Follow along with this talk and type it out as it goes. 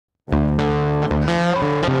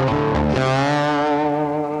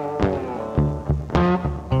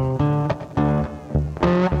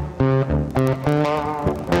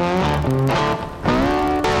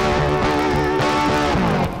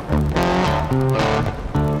Hey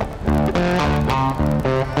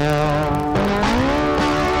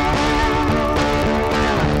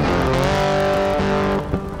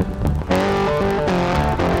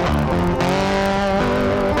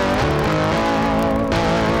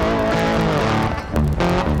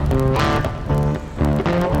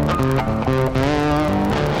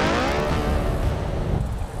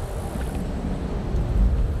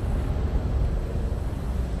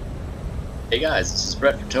guys, this is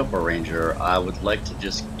Brett from Topo Ranger. I would like to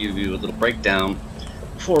just give you a little breakdown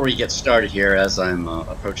before we get started here as I'm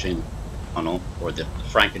approaching the tunnel, or the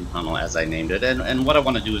Frankentunnel as I named it. And what I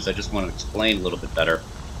want to do is I just want to explain a little bit better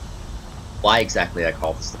why exactly I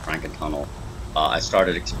call this the Frankentunnel. I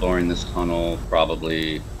started exploring this tunnel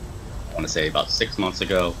probably, I want to say about 6 months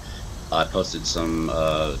ago. I posted some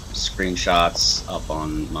screenshots up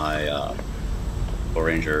on my Topo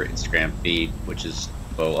Ranger Instagram feed, which is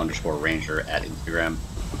 _ranger at Instagram,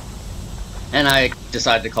 and I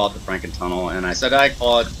decided to call it the Frankentunnel. And I said I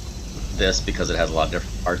call it this because it has a lot of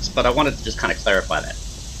different parts, but I wanted to just kind of clarify that.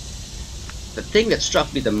 The thing that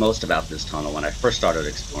struck me the most about this tunnel when I first started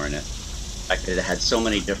exploring it, it had so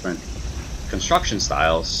many different construction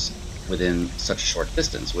styles within such a short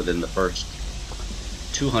distance. Within the first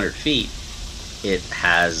 200 feet, it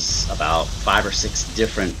has about 5 or 6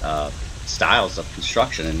 different styles of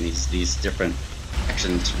construction, and these different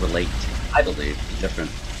sections relate, I believe, to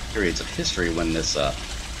different periods of history when this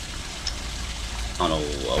tunnel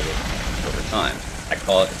over time. I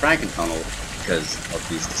call it the Frankentunnel because of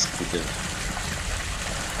these distinctive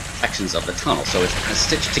sections of the tunnel. So it's kind of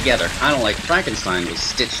stitched together, kind of like Frankenstein was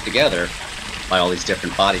stitched together by all these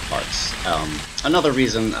different body parts. Another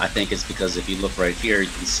reason I think is because if you look right here,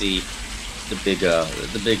 you can see the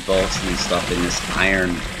big bolts and stuff in this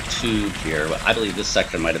iron tube here. I believe this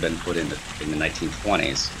section might have been put in the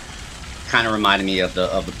 1920s. Kind of reminded me of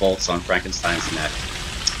the bolts on Frankenstein's neck.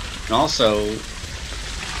 And also,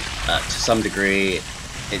 to some degree,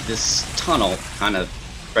 this tunnel kind of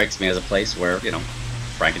strikes me as a place where, you know,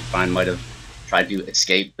 Frankenstein might have tried to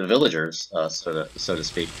escape the villagers, so to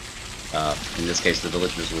speak. In this case, the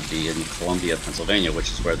villagers would be in Columbia, Pennsylvania,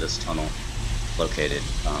 which is where this tunnel is located.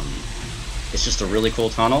 It's just a really cool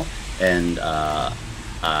tunnel, and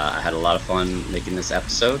I had a lot of fun making this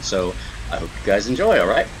episode, so I hope you guys enjoy,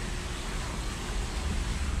 alright?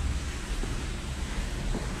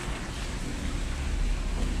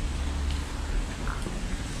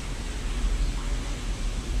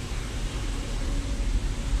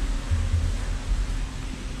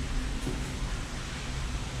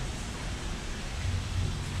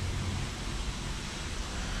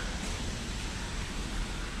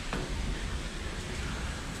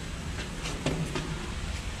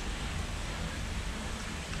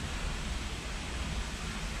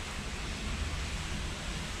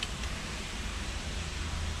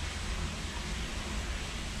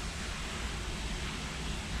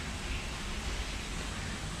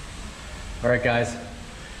 Alright guys,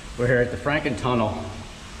 we're here at the Frankentunnel,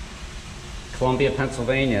 Columbia,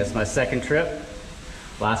 Pennsylvania. It's my second trip.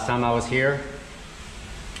 Last time I was here,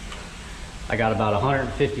 I got about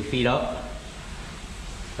 150 feet up.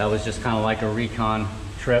 That was just kind of like a recon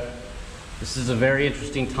trip. This is a very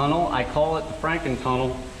interesting tunnel. I call it the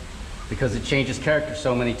Frankentunnel because it changes character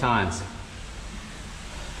so many times.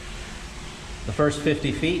 The first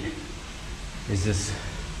 50 feet is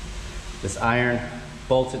this iron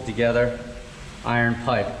bolted together iron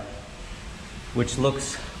pipe, which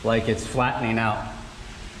looks like it's flattening out.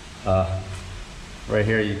 Right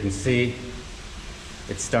here you can see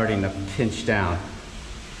it's starting to pinch down.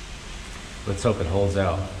 Let's hope it holds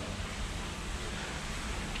out.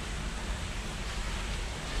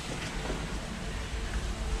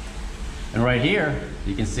 And right here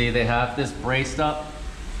you can see they have this braced up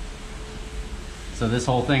so this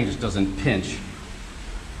whole thing just doesn't pinch.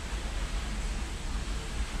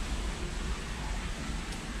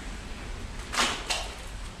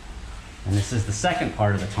 And this is the second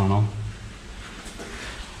part of the tunnel.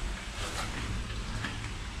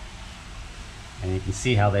 And you can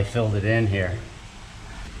see how they filled it in here.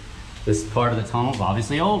 This part of the tunnel is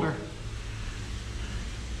obviously older.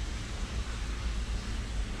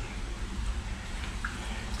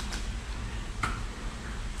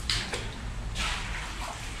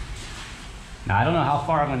 Now, I don't know how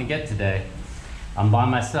far I'm going to get today. I'm by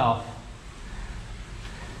myself.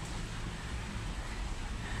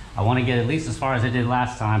 I want to get at least as far as I did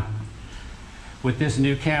last time with this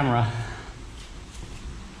new camera.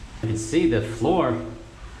 You can see the floor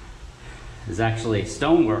is actually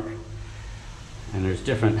stonework, and there's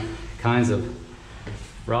different kinds of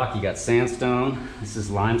rock. You got sandstone, this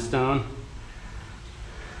is limestone,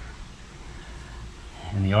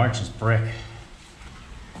 And the arch is brick.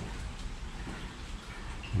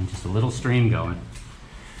 And just a little stream going.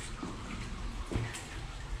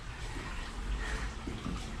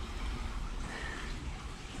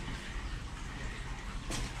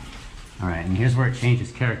 All right, and here's where it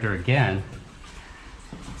changes character again.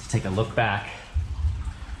 Let's take a look back.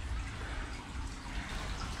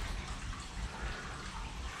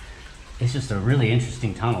 It's just a really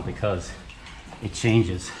interesting tunnel because it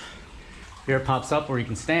changes. Here it pops up where you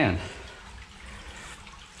can stand.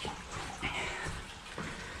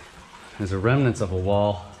 There's a remnants of a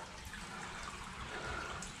wall.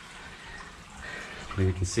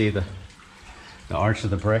 You can see the arch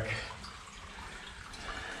of the brick.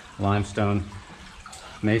 Limestone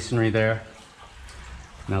masonry there.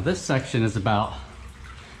 Now this section is about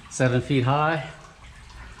 7 feet high.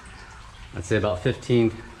 I'd say about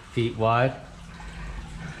 15 feet wide.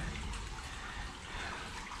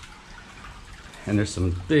 And there's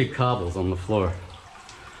some big cobbles on the floor.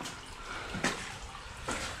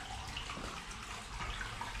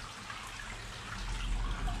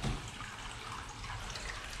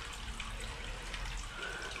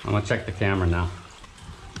 I'm gonna check the camera now.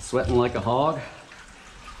 Sweating like a hog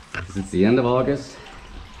because it's the end of August.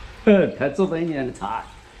 Pennsylvania and it's hot.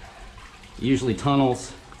 Usually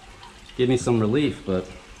tunnels give me some relief, but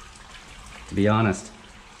to be honest,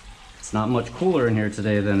 it's not much cooler in here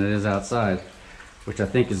today than it is outside, which I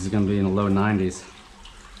think is going to be in the low 90s.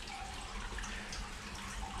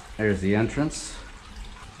 There's the entrance.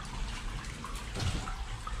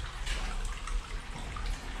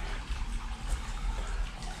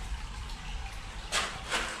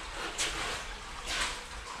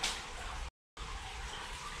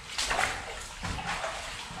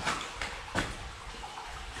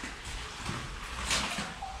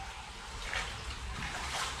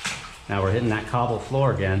 Now we're hitting that cobble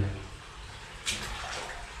floor again.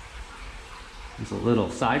 There's a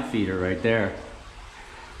little side feeder right there.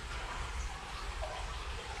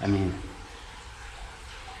 I mean,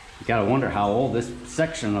 you gotta wonder how old this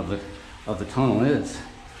section of the tunnel is.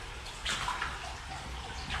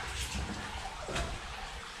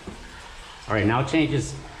 All right, now it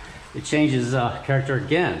changes character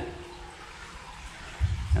again.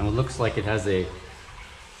 And it looks like it has the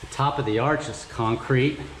top of the arch is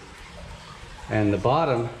concrete. And the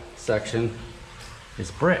bottom section is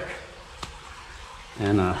brick.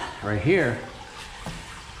 And right here,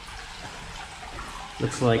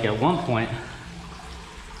 looks like at one point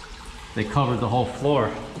they covered the whole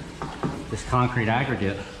floor, this concrete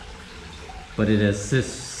aggregate, but it has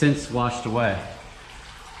since washed away.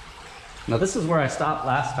 Now this is where I stopped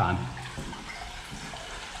last time.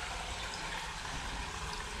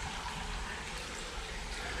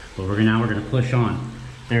 But now we're gonna push on.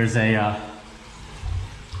 There's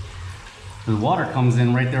the water comes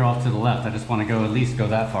in right there off to the left. I just want to go at least go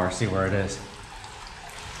that far, see where it is.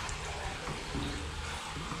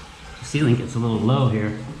 The ceiling gets a little low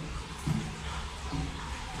here.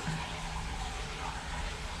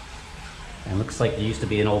 And it looks like there used to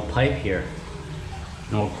be an old pipe here.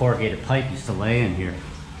 An old corrugated pipe used to lay in here.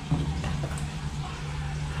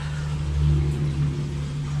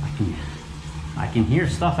 I can hear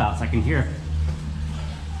stuff out, so I can hear.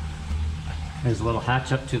 There's a little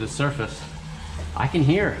hatch up to the surface. I can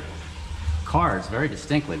hear cars very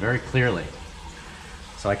distinctly, very clearly.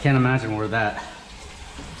 So I can't imagine we're that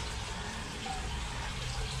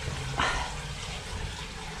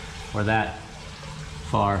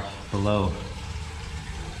far below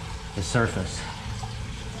the surface.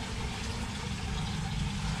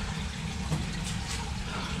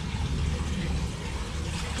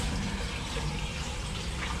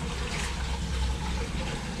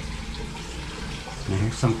 Now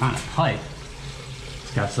here's some kind of pipe.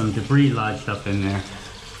 It's got some debris lodged up in there.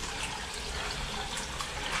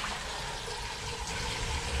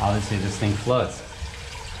 Obviously this thing floods.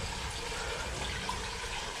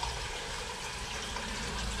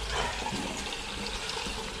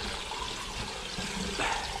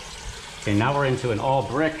 Okay, now we're into an all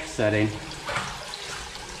brick setting.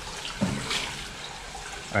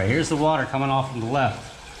 All right, here's the water coming off from the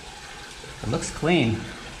left. It looks clean.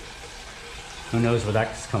 Who knows where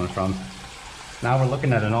that's coming from. Now we're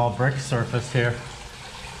looking at an all brick surface here.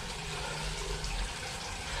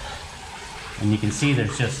 And you can see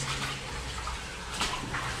there's just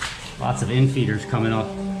lots of infeeders coming up.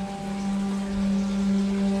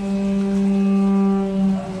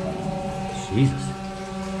 Jesus.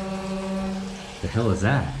 What the hell is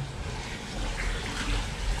that?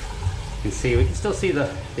 You can see, we can still see the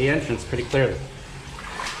entrance pretty clearly.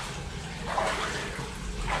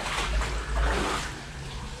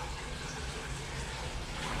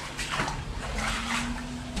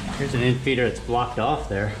 Here's an infeeder that's blocked off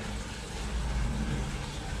there.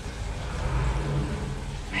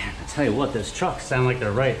 Man, I tell you what, those trucks sound like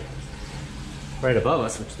they're right above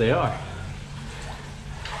us, which they are.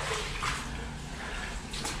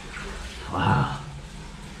 Wow.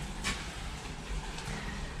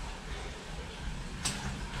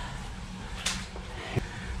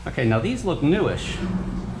 Okay, now these look newish.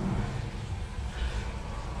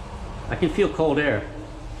 I can feel cold air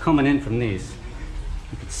coming in from these.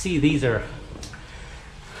 You can see this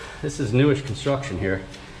is newish construction here.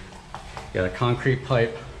 Got a concrete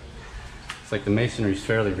pipe. It's like the masonry's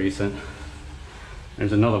fairly recent.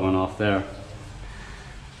 There's another one off there.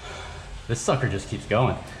 This sucker just keeps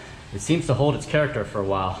going. It seems to hold its character for a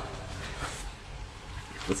while.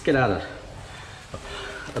 Let's get out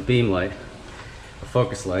a beam light, a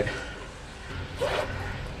focus light.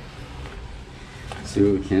 See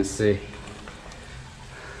what we can't see.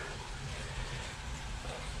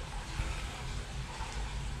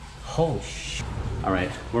 Holy shit. All right,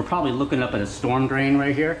 we're probably looking up at a storm drain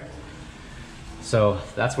right here. So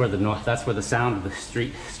that's where the sound of the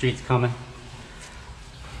street's coming.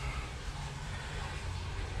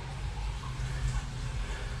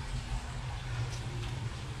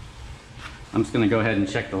 I'm just gonna go ahead and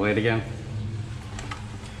check the light again.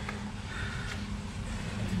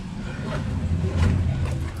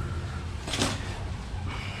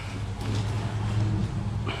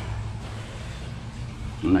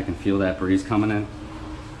 And I can feel that breeze coming in.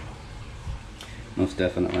 Most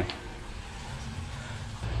definitely.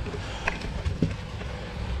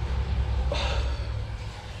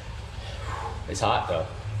 It's hot though.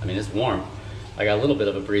 I mean, it's warm. I got a little bit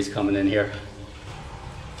of a breeze coming in here.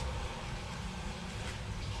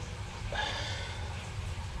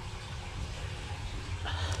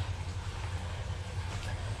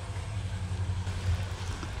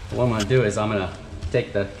 What I'm gonna do is I'm gonna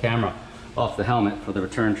take the camera off the helmet for the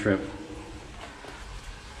return trip.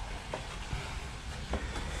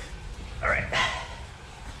 All right.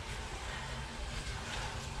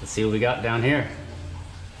 Let's see what we got down here.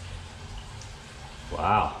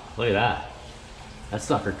 Wow, look at that. That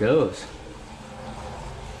sucker goes.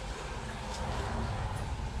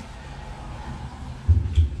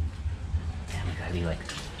 Damn, we gotta be like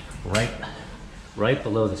right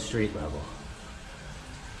below the street level.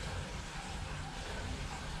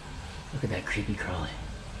 Look at that creepy crawly.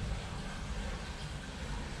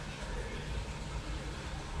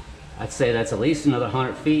 I'd say that's at least another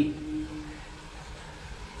 100 feet.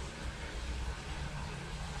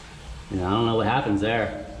 You know, I don't know what happens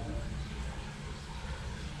there.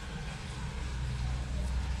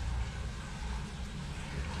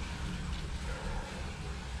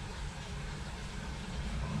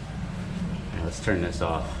 Now let's turn this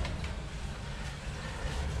off.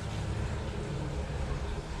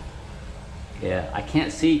 Yeah, I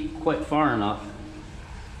can't see quite far enough,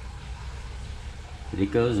 but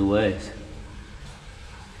it goes a ways.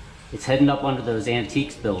 It's heading up under those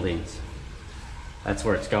antiques buildings. That's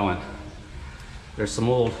where it's going. There's some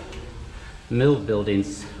old mill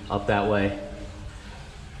buildings up that way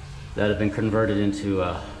that have been converted into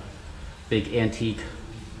big antique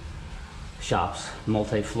shops,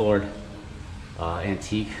 multi-floored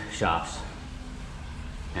antique shops.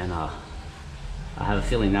 And I have a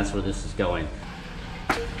feeling that's where this is going.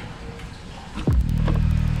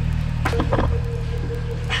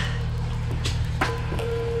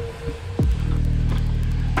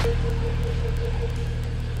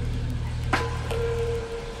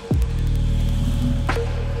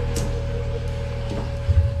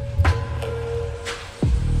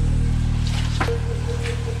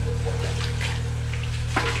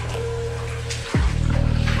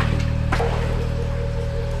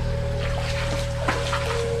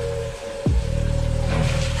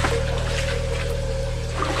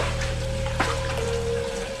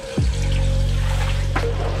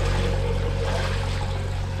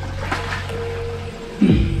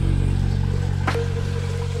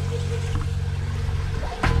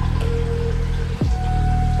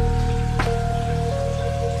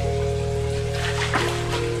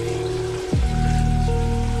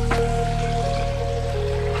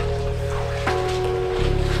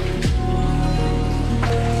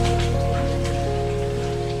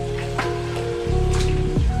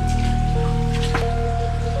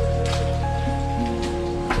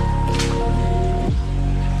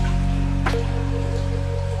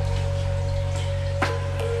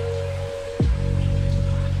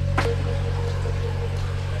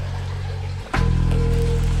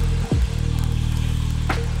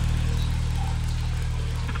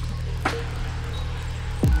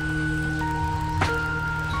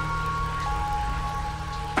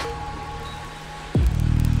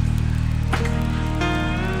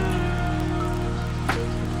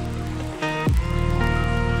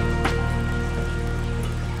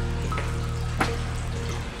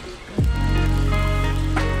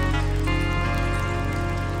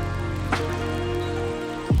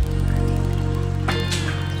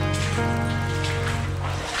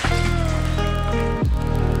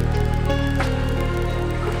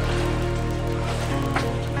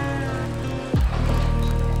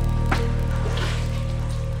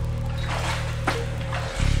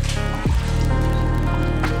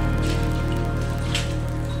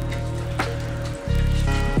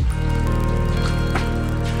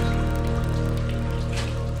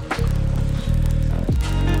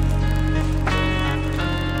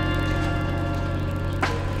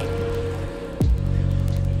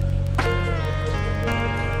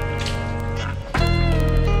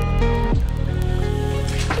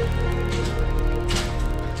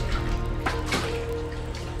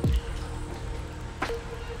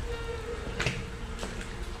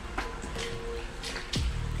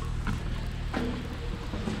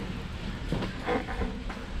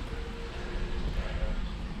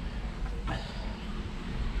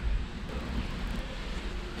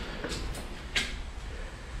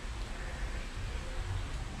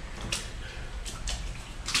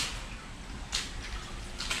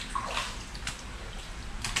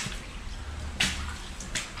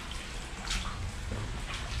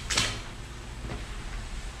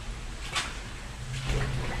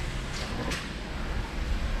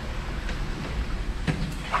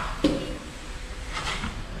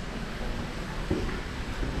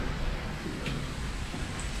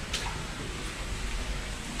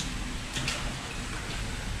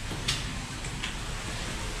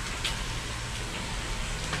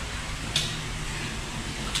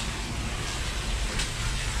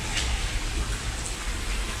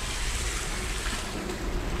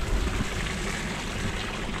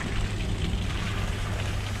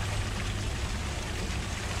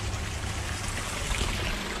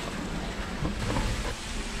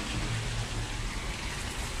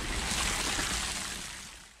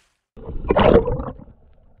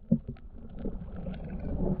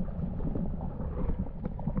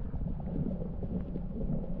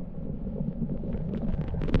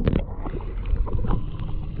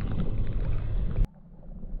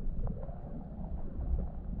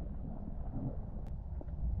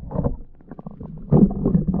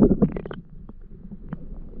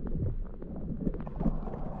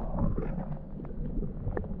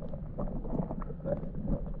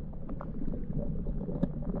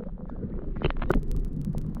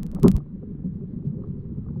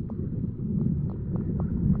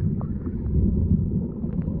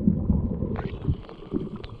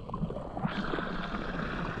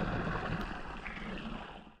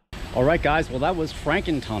 All right, guys, well, that was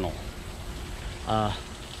Frankentunnel.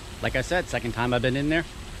 Like I said, second time I've been in there,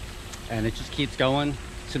 and it just keeps going.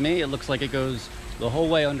 To me, it looks like it goes the whole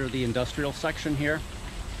way under the industrial section here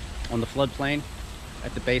on the floodplain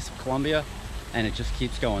at the base of Columbia, and it just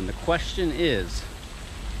keeps going. The question is,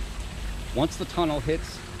 once the tunnel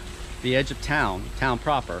hits the edge of town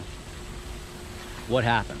proper, what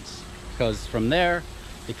happens? Because from there,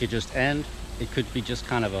 it could just end. It could be just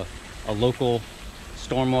kind of a local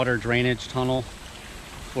stormwater drainage tunnel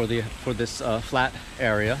for this flat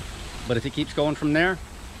area. But if it keeps going from there,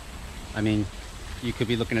 I mean, you could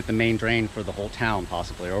be looking at the main drain for the whole town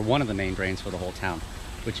possibly, or one of the main drains for the whole town,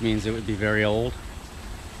 which means it would be very old,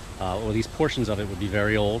 or these portions of it would be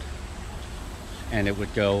very old, and it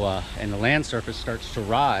would go, and the land surface starts to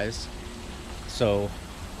rise. So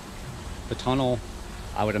the tunnel,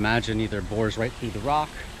 I would imagine, either bores right through the rock,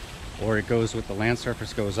 or it goes with the land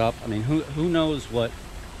surface, goes up. I mean, who knows what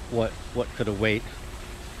could await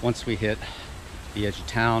once we hit the edge of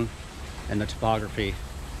town and the topography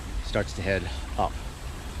starts to head up.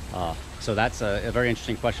 So that's a very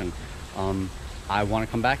interesting question. I want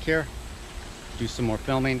to come back here, do some more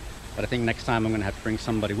filming, but I think next time I'm going to have to bring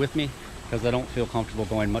somebody with me, because I don't feel comfortable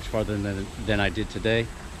going much farther than I did today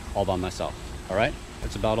all by myself. All right,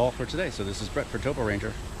 that's about all for today. So this is Brett for Topo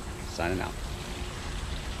Ranger, signing out.